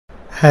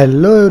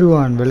Hello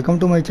everyone, welcome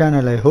to my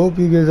channel. I hope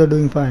you guys are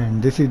doing fine.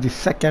 This is the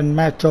second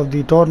match of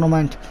the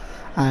tournament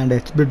and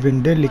it's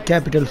between Delhi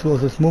Capitals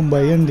versus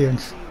Mumbai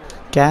Indians.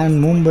 Can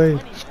Mumbai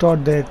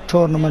start their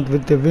tournament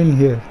with a win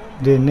here?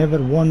 They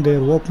never won their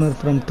opener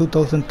from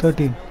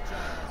 2013.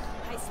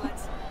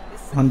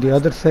 On the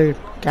other side,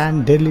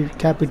 can Delhi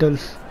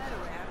Capitals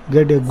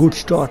get a good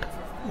start?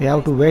 We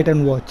have to wait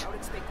and watch.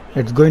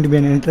 It's going to be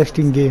an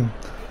interesting game.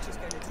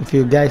 If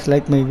you guys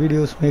like my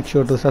videos, make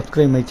sure to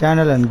subscribe my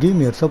channel and give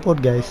me your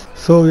support, guys.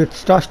 So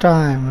it's toss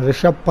time.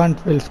 Rishabh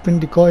Pant will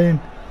spin the coin.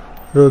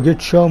 Rohit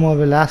Sharma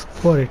will ask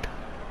for it.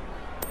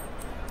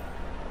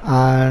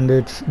 And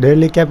it's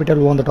Delhi Capital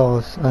won the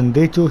toss and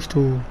they choose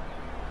to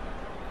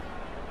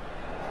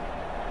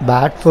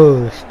bat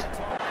first.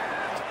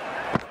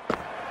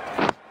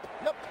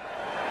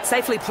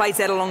 Safely plays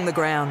that along the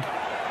ground.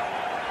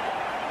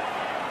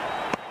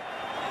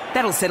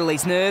 That'll settle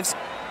his nerves.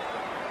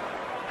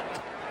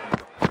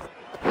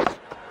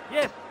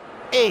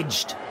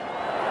 Edged.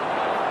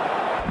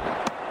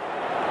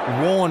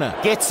 Warner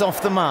gets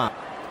off the mark.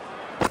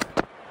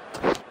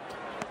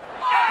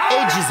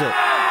 Edges it.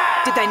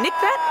 Did they nick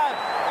that?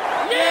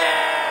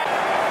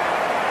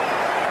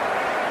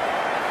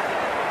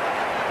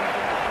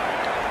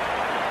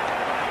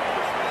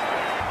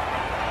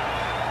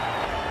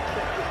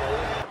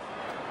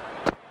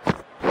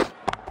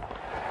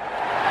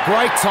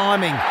 Great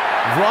timing.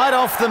 Right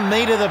off the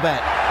meat of the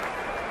bat.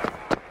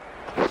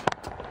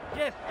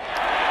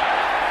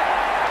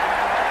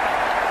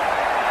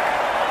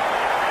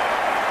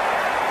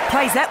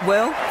 Plays that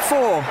well.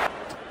 4.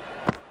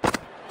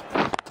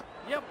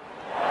 Yep.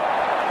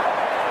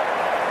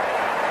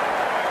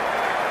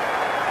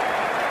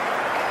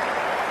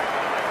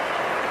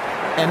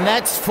 And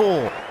that's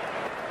 4.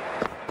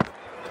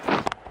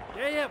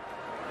 Yep.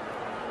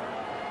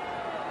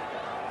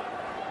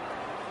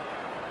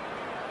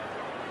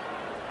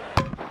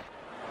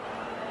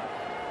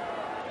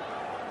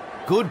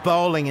 Good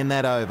bowling in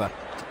that over.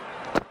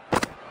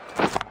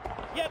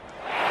 Yep.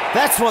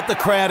 That's what the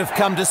crowd have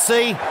come to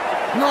see.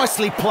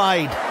 Nicely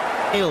played.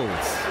 Hills.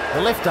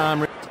 The left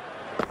arm.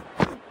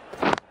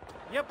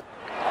 Yep.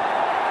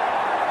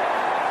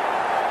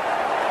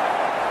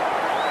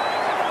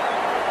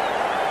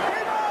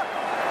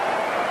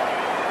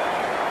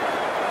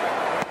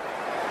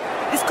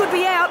 This could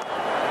be out.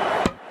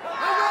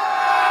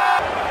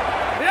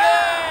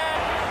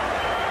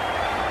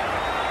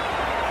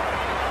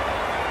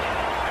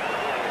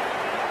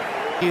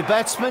 New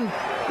batsman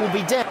will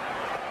be down.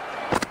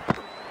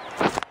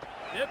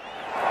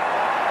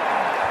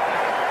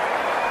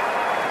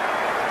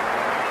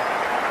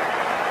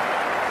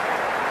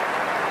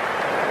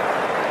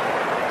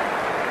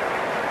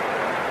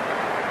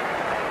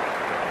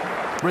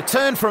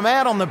 Return from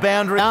out on the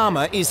boundary.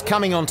 Armour is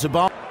coming on to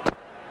bowl.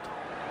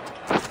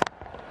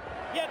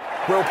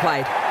 Well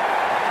played.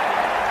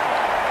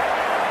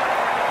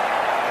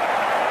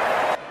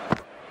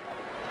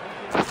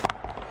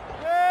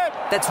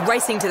 That's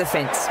racing to the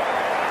fence.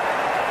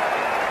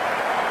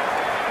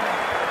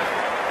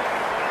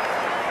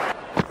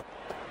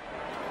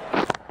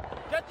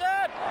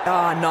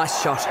 Ah,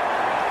 nice shot.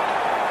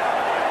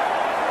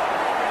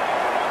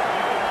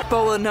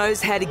 Bowler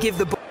knows how to give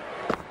the ball.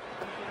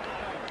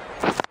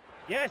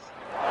 Yes.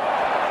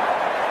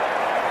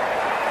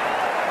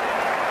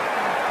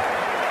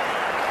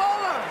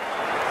 Bowler.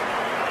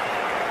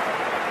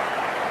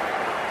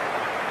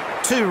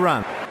 2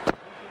 run.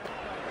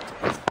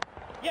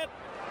 Yep.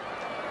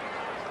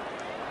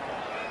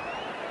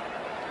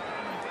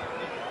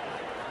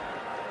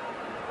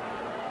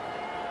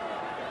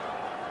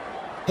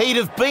 He'd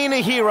have been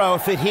a hero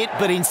if it hit,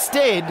 but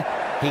instead,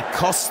 he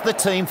cost the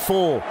team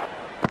 4.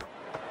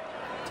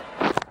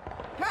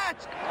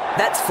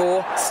 That's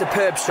 4.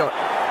 Superb shot.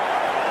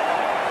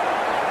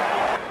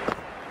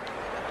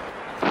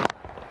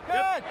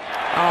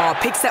 Oh,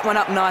 picks that one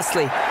up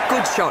nicely.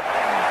 Good shot.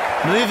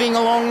 Moving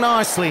along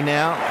nicely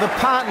now. The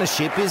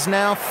partnership is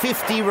now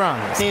 50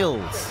 runs.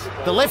 Hills.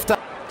 The left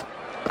arm.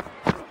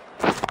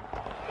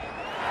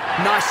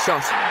 Nice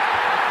shot.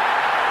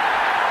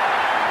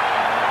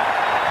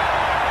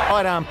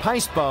 Right arm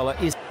pace bowler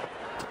is.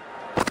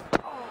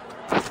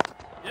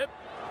 Yep.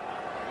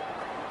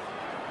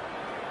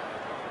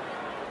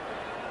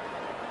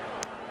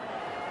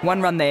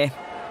 One run there.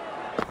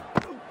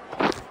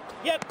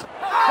 Yep.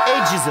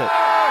 Edges it.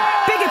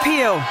 Big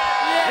appeal.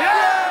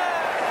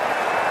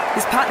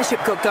 This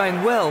partnership got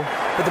going well,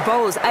 but the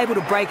bowler was able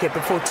to break it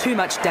before too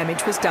much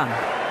damage was done.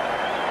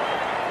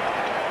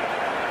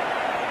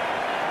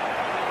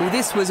 Well,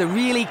 this was a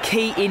really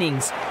key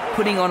innings,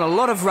 putting on a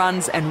lot of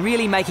runs and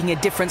really making a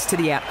difference to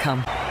the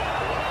outcome.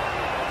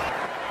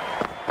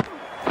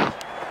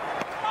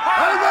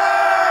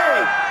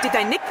 Did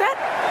they nick that?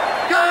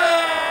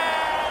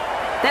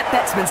 That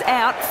batsman's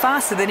out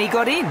faster than he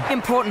got in.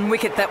 Important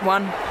wicket, that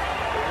one.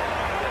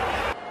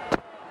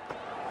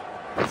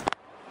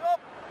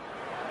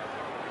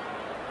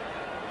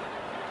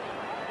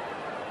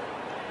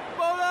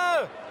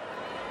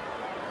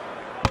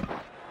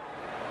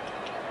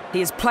 He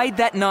has played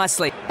that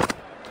nicely.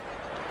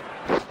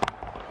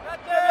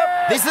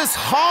 This is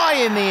high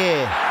in the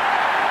air.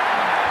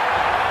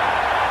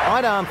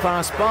 Right arm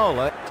fast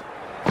bowler.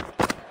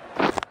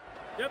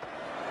 Yep.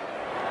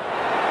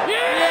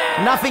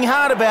 Nothing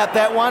hard about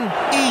that one.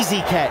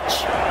 Easy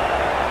catch.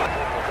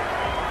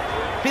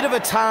 Bit of a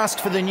task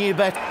for the new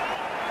bat.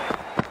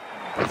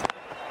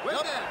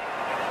 Well done.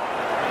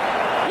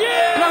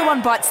 No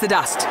one bites the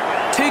dust.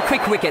 2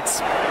 quick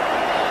wickets.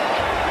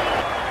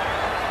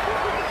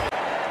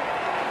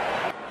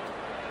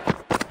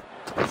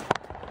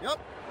 Yep.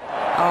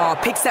 Oh,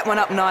 picks that one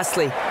up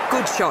nicely.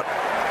 Good shot.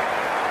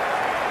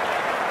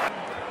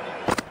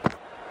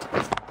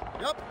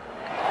 Yep.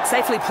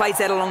 Safely plays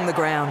that along the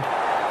ground.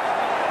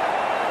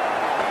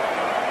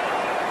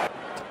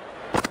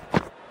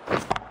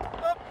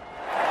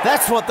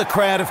 That's what the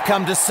crowd have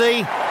come to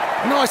see.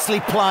 Nicely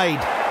played.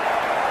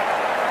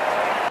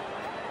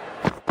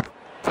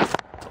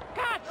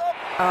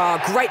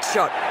 Oh, great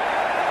shot.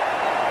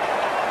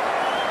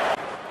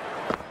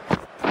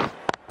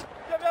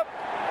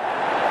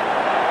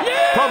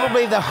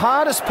 Probably the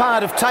hardest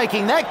part of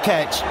taking that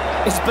catch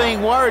is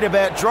being worried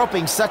about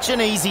dropping such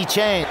an easy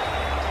chance.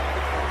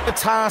 A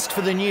task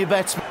for the new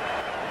batsman.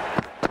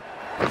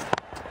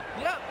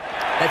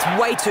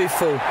 That's way too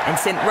full and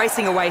sent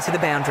racing away to the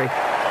boundary.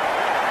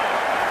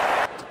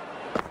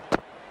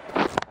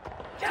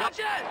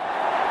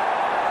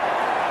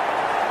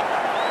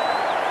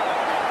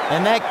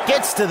 And that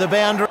gets to the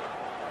boundary.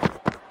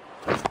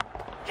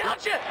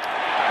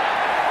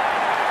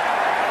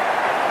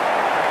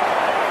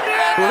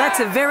 Well, that's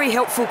a very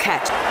helpful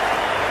catch.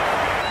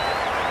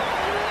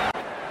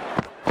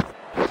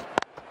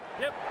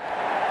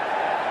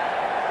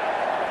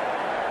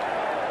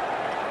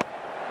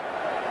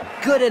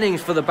 Good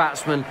innings for the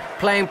batsman,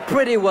 playing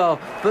pretty well,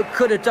 but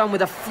could have done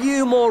with a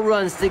few more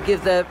runs to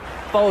give the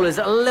bowlers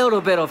a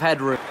little bit of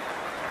headroom.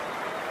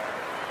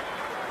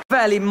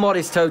 Fairly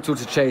modest total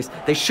to chase.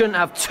 They shouldn't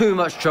have too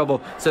much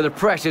trouble, so the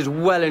pressure's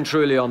well and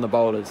truly on the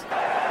bowlers.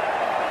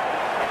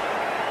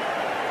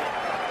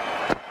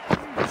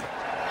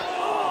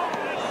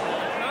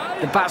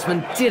 The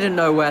batsman didn't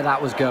know where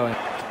that was going.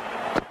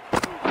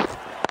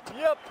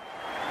 Yep.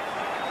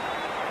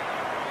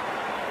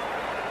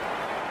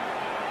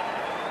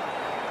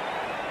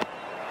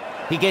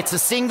 He gets a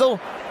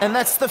single, and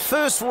that's the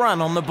first run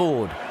on the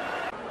board.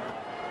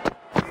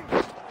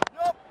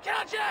 Yep.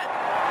 Catch it.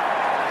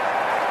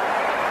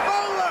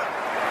 Bowler.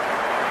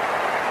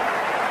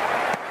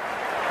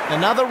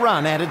 Another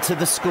run added to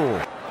the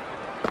score.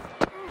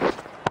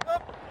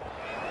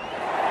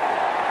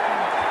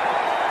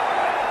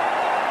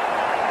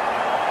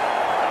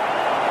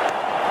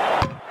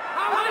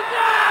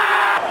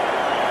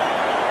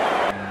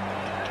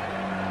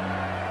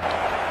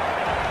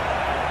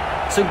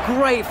 Some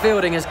great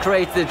fielding has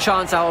created a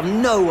chance out of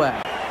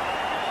nowhere.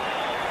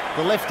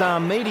 The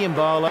left-arm medium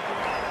bowler.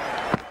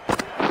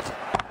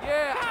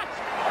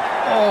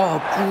 Oh,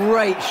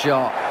 great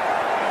shot.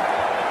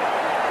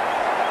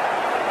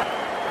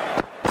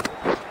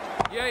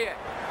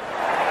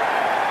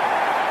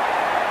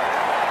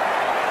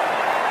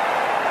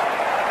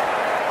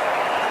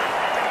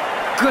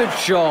 Good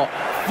shot.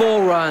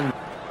 4 runs.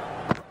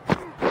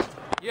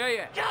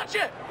 Catch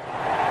it.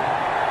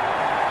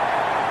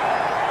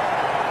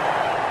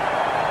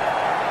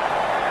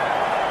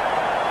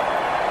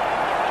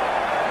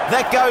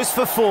 That goes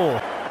for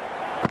 4.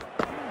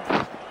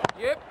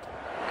 Yep.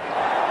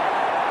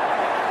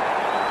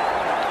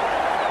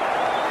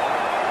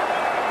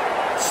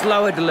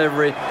 Slower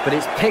delivery, but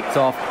it's picked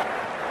off.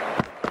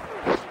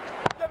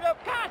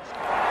 Yep.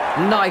 Catch.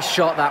 Nice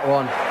shot, that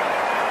one.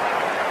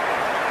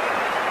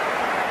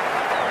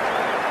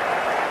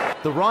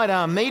 The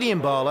right-arm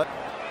medium bowler.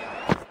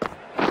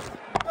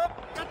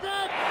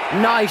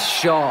 Nice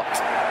shot.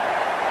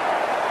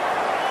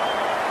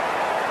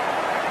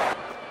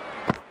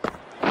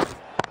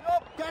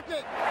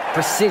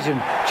 Precision,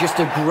 just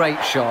a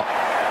great shot.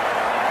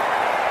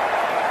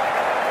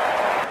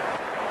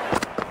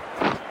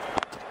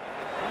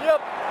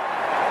 Yep.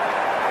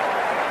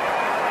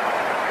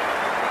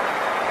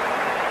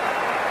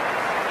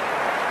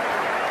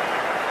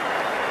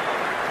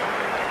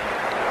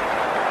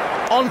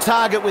 On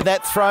target with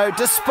that throw,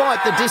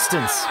 despite the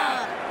distance.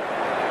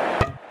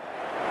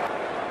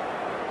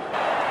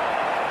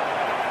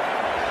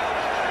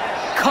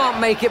 Can't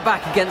make it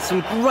back against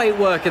some great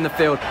work in the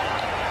field.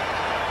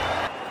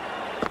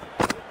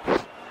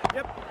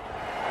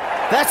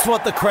 That's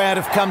what the crowd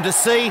have come to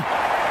see.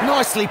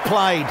 Nicely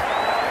played.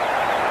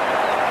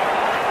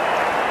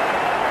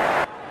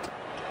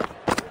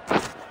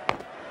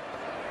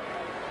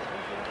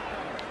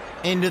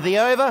 End of the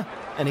over,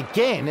 and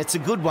again it's a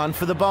good one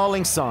for the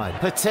bowling side.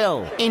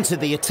 Patel into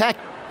the attack.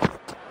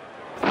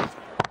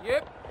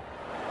 Yep.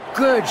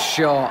 Good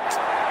shot.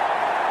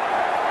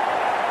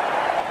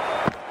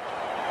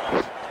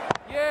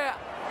 Yeah.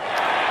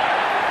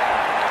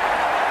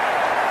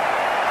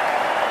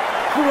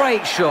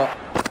 Great shot.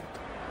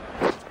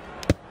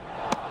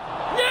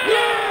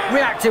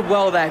 Reacted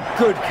well there.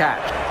 Good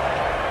catch.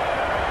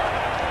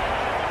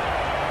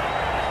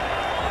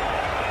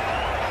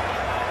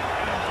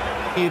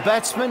 New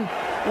batsman,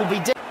 will be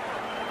down.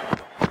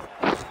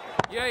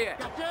 Yeah.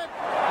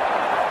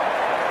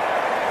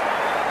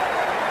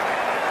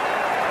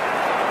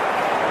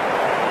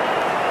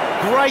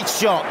 Great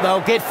shot,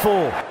 they'll get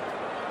 4.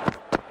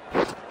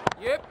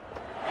 Yep.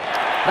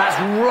 That's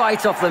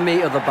right off the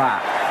meat of the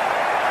bat.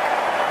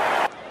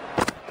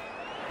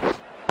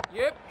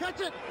 Yep.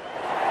 Catch it.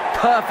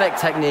 Perfect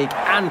technique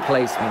and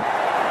placement.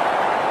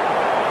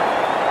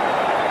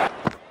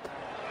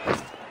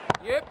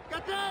 Yep.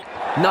 Catch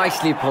it.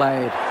 Nicely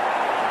played.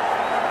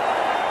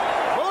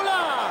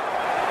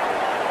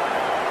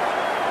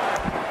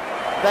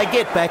 They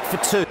get back for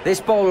 2. This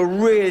bowler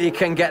really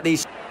can get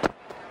these.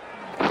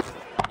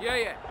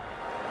 Yeah.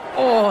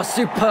 Oh,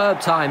 superb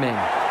timing.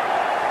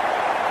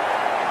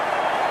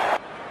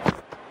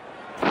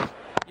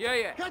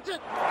 Yeah. Catch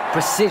it.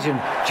 Precision,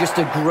 just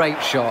a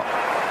great shot.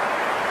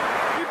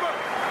 Keeper.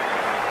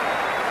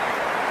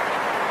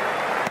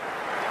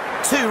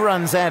 2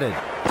 runs added.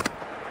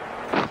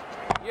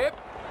 Yep.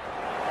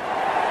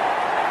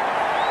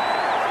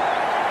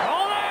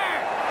 Bowler.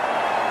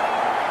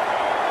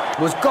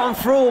 Was gone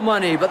for all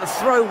money, but the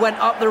throw went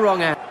up the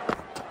wrong end.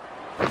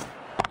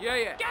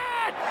 Yeah. Get.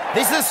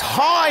 This is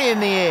high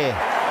in the air.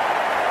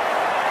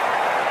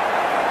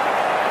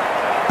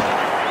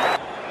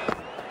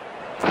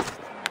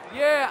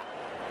 Yeah.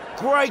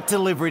 Great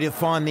delivery to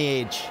find the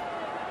edge.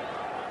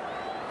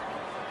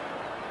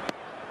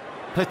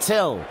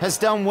 Patel has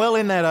done well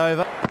in that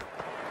over.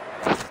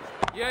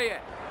 Yeah.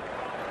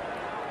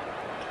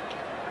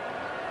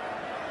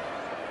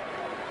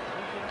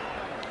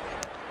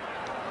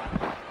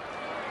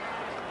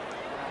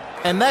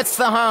 And that's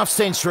the half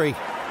century.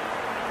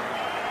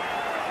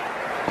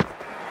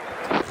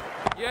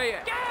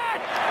 Yeah.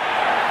 Get.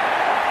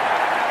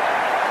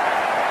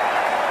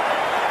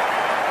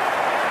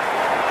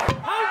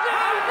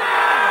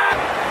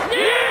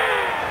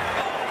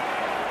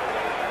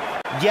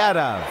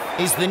 Yadav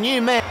is the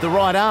new man. The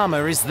right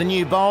armour is the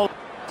new bowl.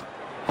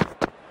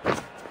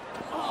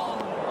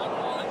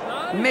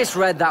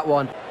 Misread that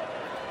one.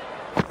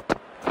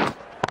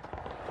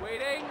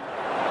 Waiting.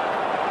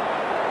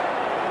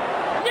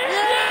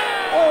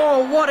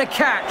 Oh, what a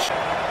catch.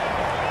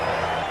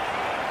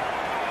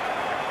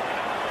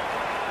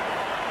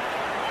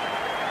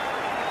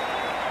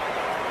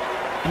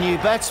 The new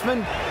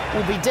batsman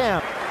will be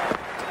down.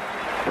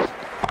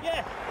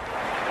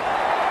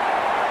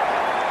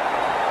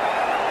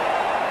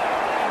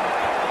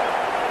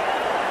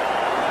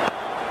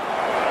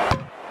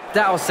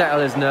 That'll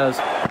settle his nerves.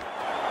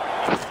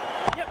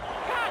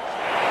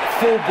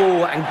 Full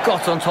ball and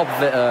got on top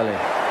of it early.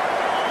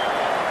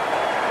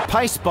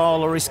 Pace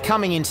bowler is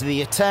coming into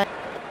the attack.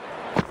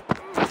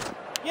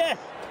 Yes.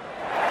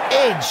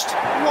 Edged.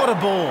 What a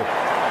ball.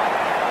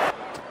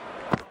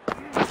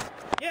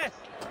 Yes.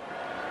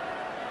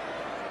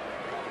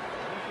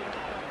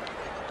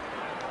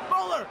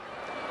 Bowler.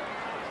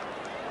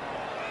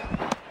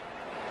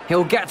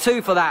 He'll get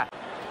 2 for that.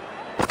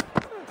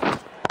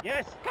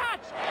 Yes.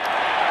 Catch.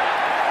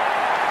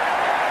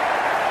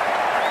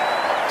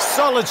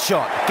 Solid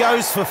shot.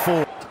 Goes for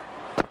 4.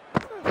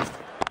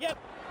 Yep.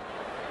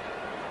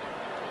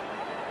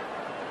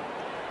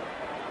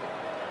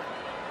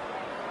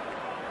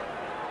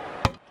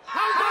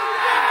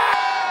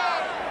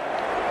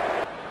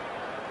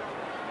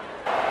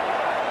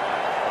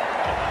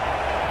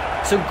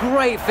 Some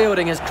great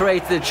fielding has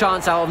created a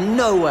chance out of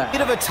nowhere.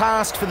 Bit of a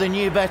task for the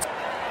new bat.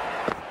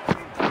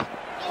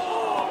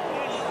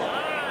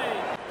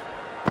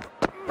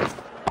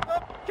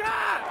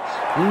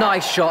 Catch.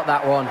 Nice shot,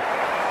 that one.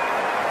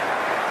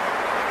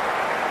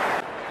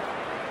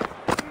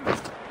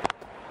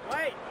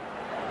 Wait.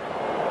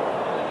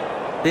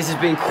 This has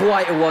been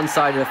quite a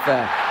one-sided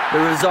affair. The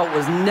result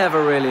was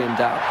never really in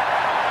doubt.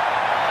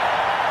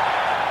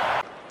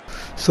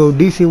 So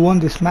DC won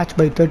this match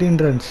by 13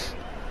 runs.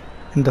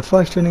 In the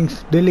first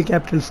innings, Delhi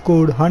Capitals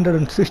scored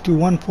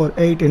 161 for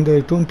 8 in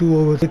their 20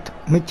 overs, with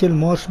Mitchell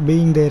Marsh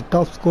being their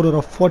top scorer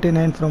of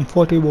 49 from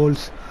 40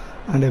 balls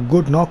and a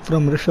good knock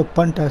from Rishabh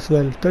Pant as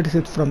well,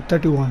 36 from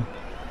 31.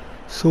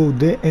 So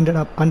they ended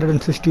up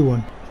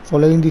 161.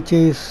 Following the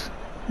chase,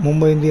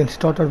 Mumbai Indians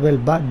started well,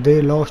 but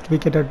they lost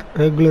wicket at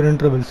regular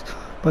intervals.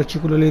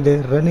 Particularly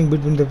their running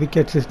between the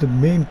wickets is the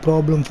main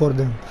problem for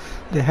them.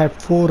 They had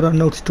 4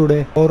 runouts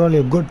today. Overall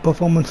a good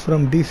performance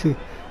from DC.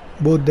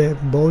 Both their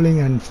bowling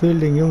and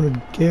fielding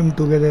unit came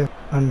together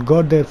and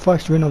got their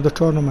first win of the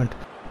tournament.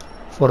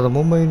 For the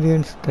Mumbai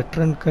Indians, the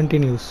trend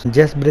continues.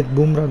 Jasprit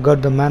Bumrah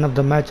got the man of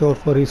the match award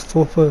for his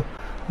forfeit.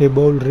 They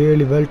bowled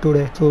really well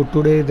today. So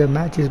today the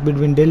match is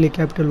between Delhi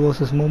Capital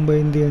versus Mumbai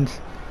Indians.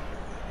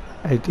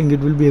 I think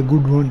it will be a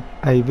good one.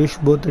 I wish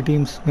both the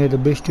teams may the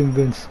best team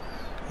wins.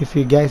 If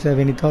you guys have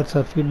any thoughts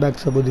or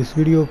feedbacks about this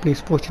video,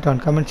 please post it on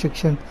comment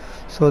section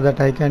so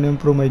that I can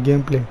improve my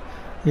gameplay.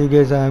 You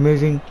guys are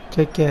amazing.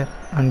 Take care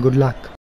and good luck.